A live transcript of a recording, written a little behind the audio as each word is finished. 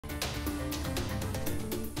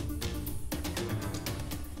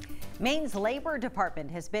Maine's Labor Department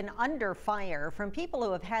has been under fire from people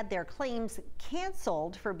who have had their claims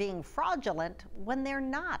canceled for being fraudulent when they're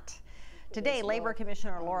not. Today, Labor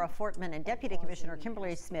Commissioner Laura Fortman and Deputy Commissioner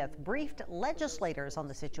Kimberly Smith briefed legislators on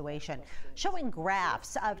the situation, showing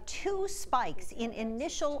graphs of two spikes in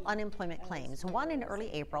initial unemployment claims, one in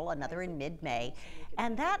early April, another in mid-May,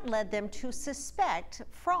 and that led them to suspect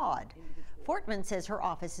fraud. Fortman says her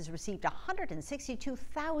office has received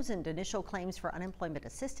 162,000 initial claims for unemployment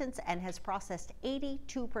assistance and has processed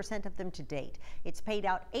 82% of them to date. It's paid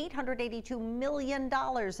out $882 million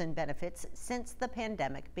in benefits since the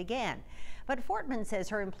pandemic began. But Fortman says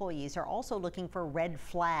her employees are also looking for red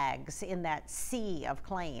flags in that sea of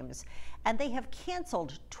claims, and they have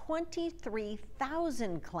canceled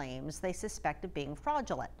 23,000 claims they suspect of being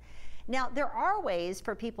fraudulent. Now, there are ways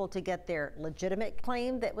for people to get their legitimate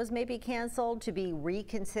claim that was maybe canceled to be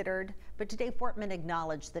reconsidered, but today Fortman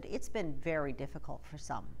acknowledged that it's been very difficult for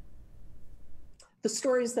some. The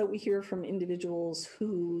stories that we hear from individuals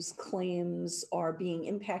whose claims are being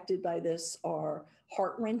impacted by this are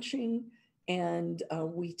heart-wrenching, and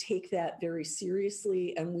we take that very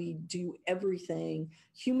seriously, and we do everything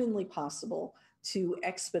humanly possible to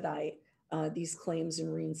expedite these claims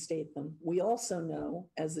and reinstate them. We also know,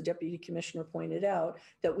 as the Deputy Commissioner pointed out,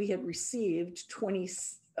 that we had received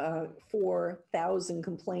 24,000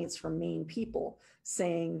 complaints from Maine people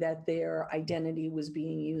saying that their identity was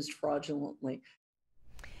being used fraudulently.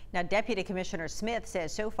 Now, Deputy Commissioner Smith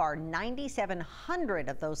says so far 9,700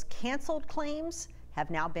 of those canceled claims have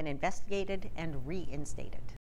now been investigated and reinstated.